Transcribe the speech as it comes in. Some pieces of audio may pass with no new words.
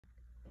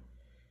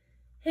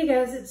Hey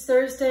guys, it's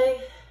Thursday,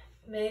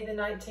 May the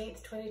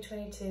 19th,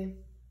 2022.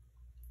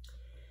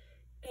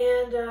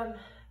 And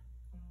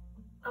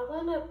I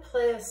want to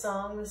play a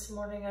song this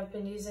morning. I've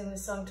been using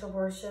this song to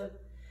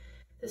worship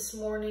this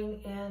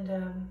morning, and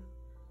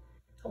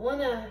I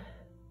want to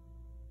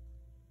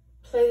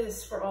play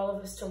this for all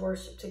of us to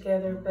worship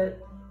together, but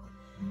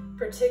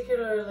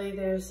particularly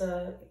there's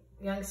a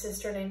young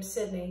sister named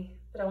Sydney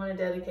that I want to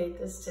dedicate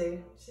this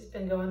to. She's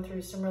been going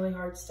through some really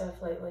hard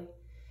stuff lately,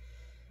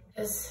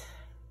 as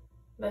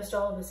most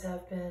all of us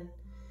have been,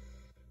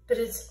 but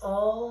it's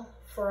all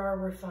for our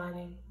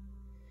refining.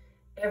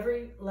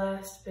 Every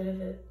last bit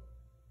of it.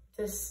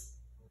 This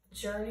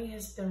journey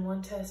has been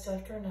one test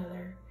after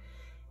another,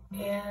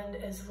 and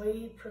as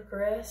we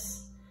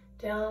progress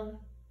down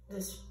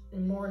this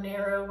more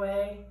narrow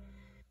way,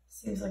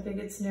 seems like it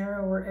gets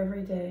narrower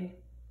every day.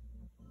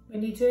 We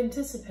need to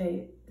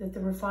anticipate that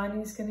the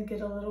refining is going to get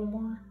a little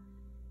more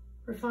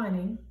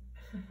refining.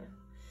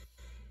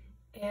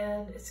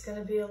 And it's going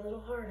to be a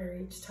little harder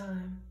each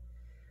time.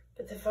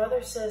 But the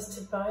Father says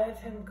to buy of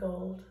him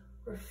gold,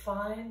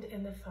 refined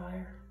in the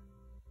fire.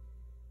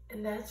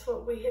 And that's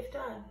what we have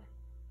done.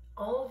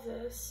 All of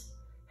this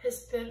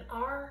has been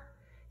our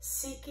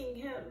seeking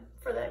him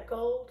for that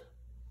gold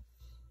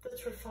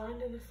that's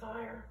refined in the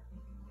fire.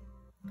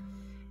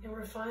 And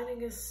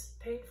refining is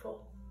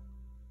painful.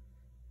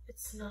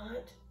 It's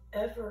not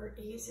ever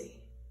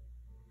easy,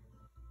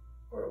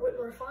 or it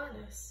wouldn't refine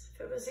us.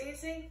 If it was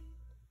easy,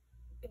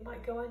 it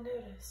might go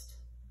unnoticed.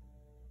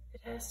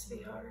 It has to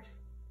be hard.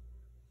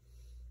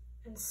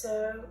 And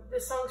so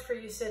this song's for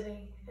you,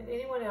 Sydney, and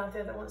anyone out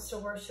there that wants to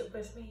worship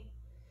with me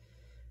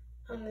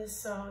on this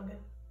song. And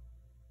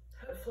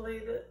hopefully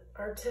that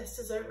our test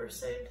is over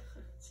soon.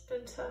 It's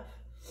been tough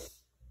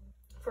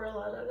for a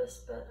lot of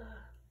us, but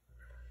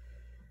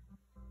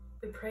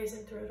we praise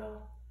him through it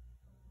all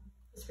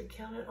as we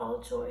count it all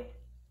joy.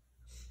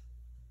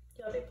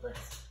 Y'all be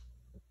blessed.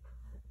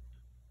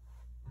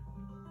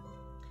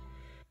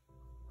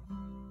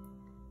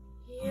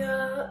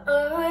 Yeah,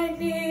 I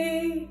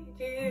need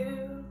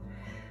you.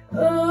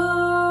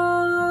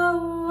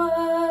 Oh,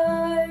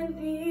 I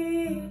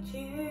need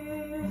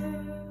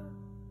you.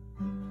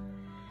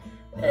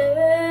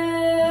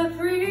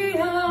 Every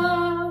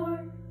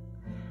hour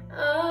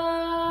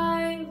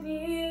I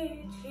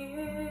need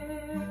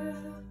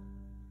you.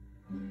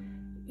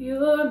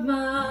 You're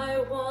my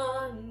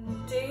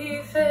one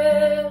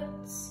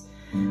defense,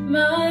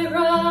 my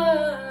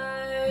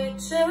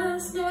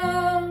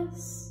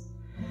righteousness.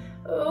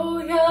 Oh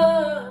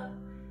yeah,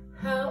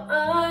 how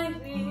I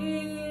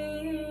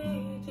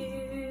need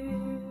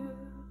you.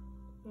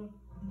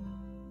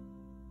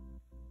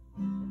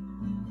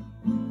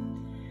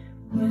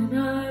 When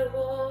I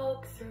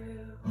walk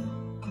through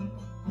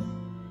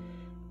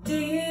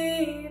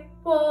deep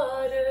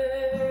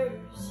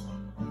waters,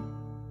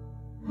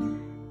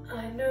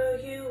 I know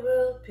you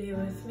will be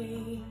with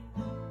me.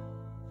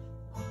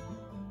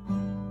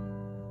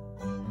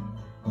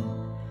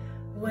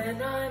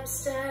 When I'm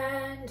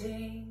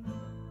standing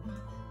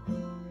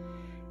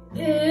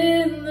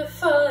in the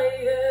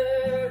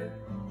fire,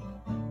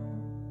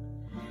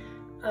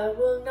 I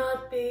will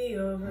not be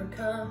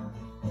overcome.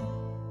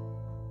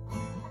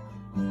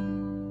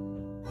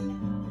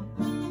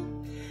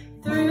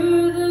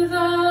 Through the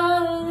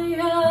valley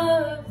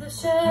of the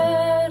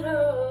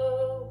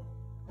shadow,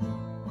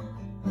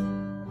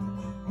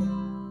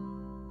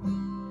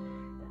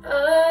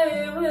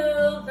 I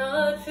will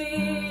not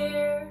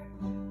fear.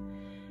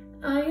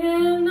 I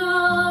am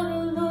not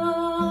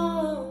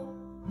alone.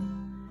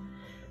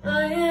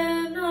 I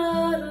am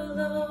not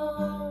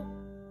alone.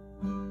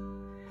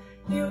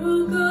 You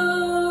will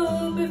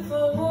go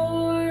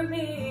before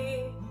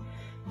me.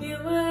 You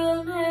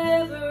will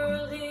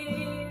never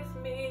leave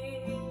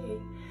me.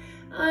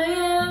 I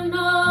am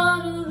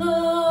not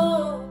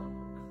alone.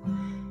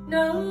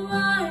 No,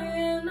 I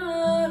am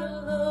not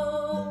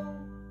alone.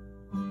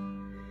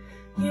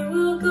 You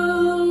will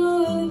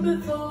go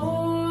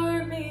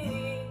before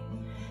me.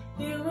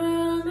 You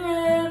will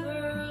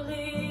never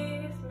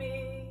leave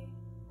me.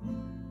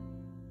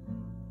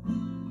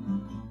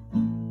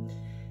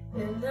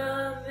 In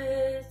the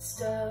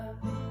midst of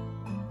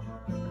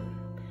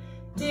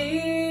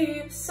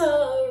deep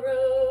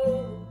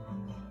sorrow,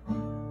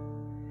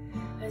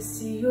 I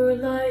see your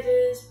light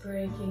is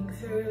breaking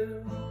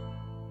through.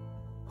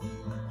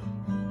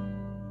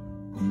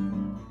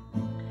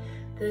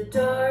 The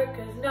dark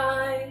of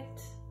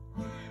night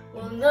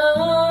will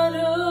not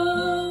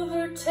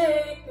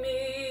overtake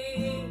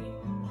me.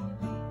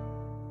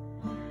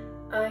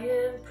 I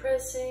am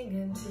pressing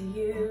into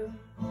you.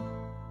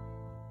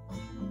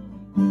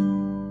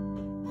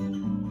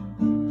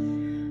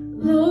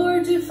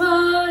 Lord, you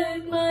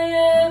fight my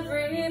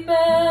every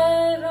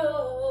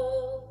battle,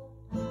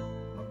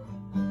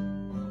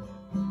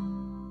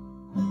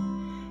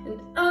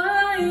 and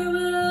I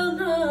will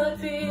not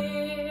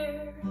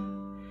fear.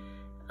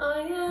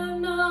 I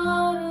am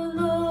not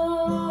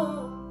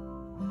alone.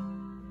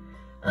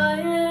 I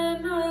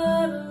am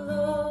not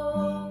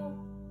alone.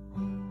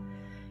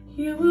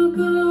 You will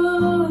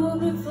go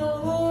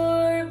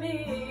before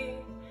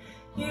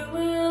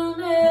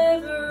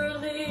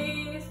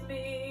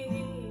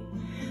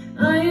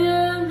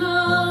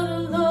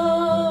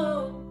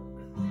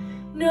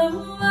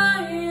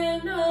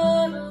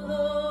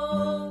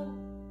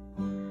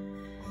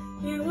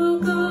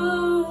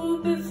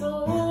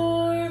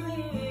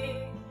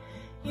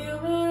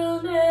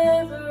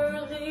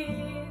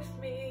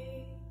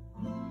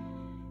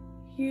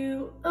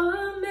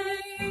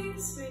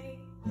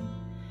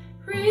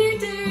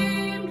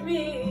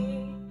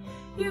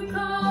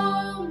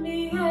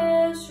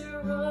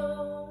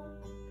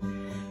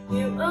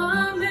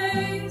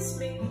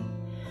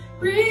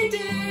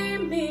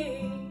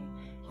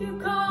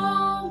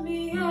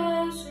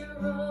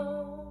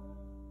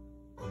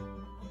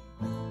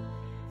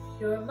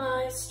You're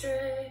my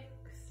strength.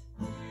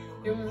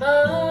 You're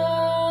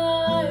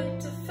my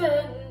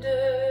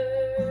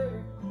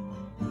defender.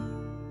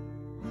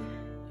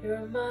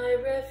 You're my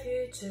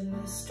refuge in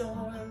the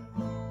storm.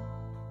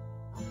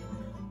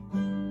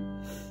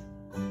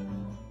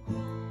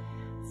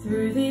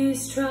 Through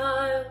these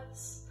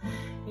trials,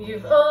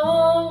 you've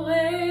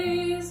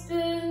always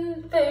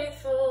been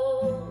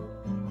faithful.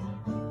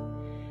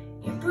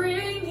 You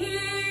bring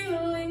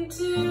healing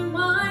to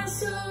my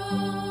soul.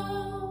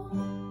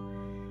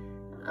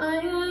 I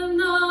am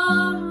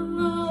not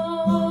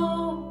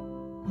alone.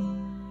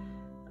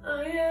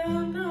 I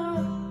am not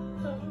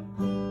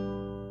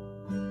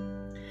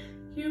alone.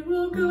 You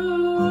will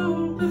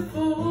go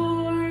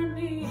before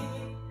me.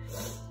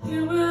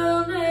 You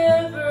will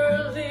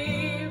never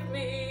leave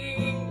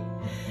me.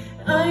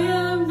 I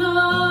am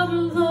not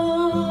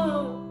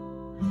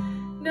alone.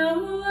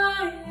 No,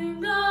 I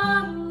am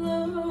not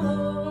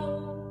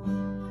alone.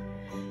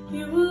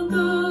 You will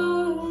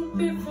go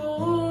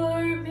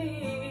before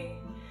me.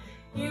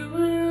 You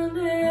will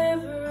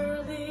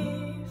never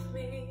leave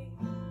me.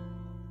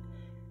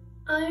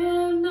 I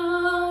am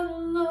not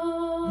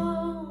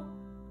alone.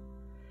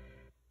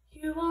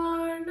 You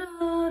are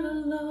not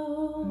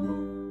alone.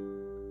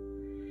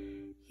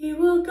 He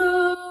will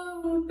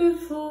go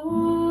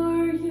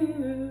before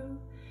you.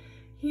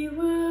 He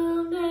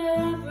will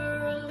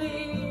never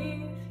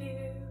leave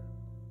you.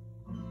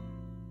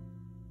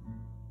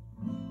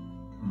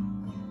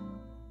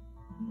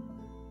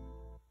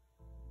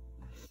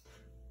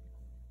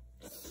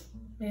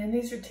 Man,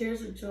 these are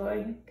tears of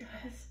joy,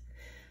 guys.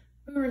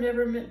 We were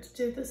never meant to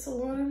do this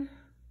alone.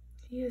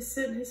 He has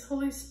sent his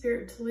Holy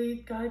Spirit to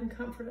lead, guide, and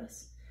comfort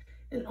us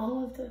in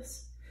all of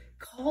this.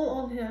 Call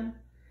on him.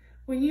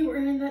 When you are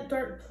in that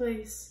dark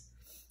place,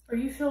 or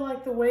you feel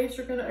like the waves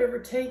are going to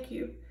overtake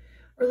you,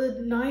 or the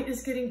night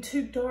is getting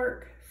too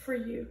dark for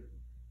you,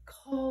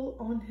 call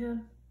on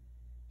him.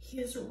 He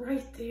is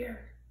right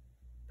there.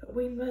 But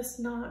we must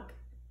knock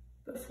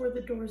before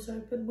the doors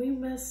open. We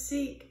must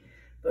seek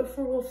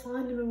before we'll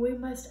find him, and we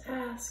must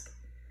ask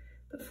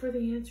before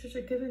the answers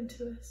are given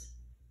to us.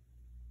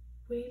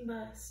 We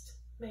must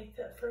make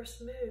that first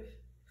move.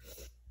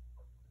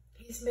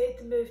 He's made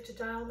the move to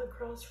die on the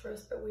cross for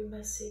us, but we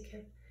must seek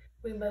him.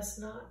 We must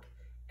knock,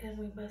 and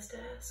we must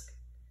ask.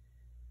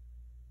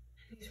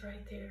 And he's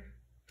right there.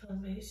 He'll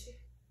amaze you.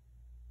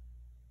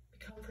 Be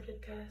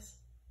comforted, guys.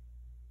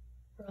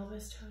 We're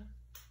almost home.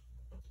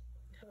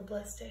 Have a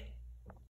blessed day.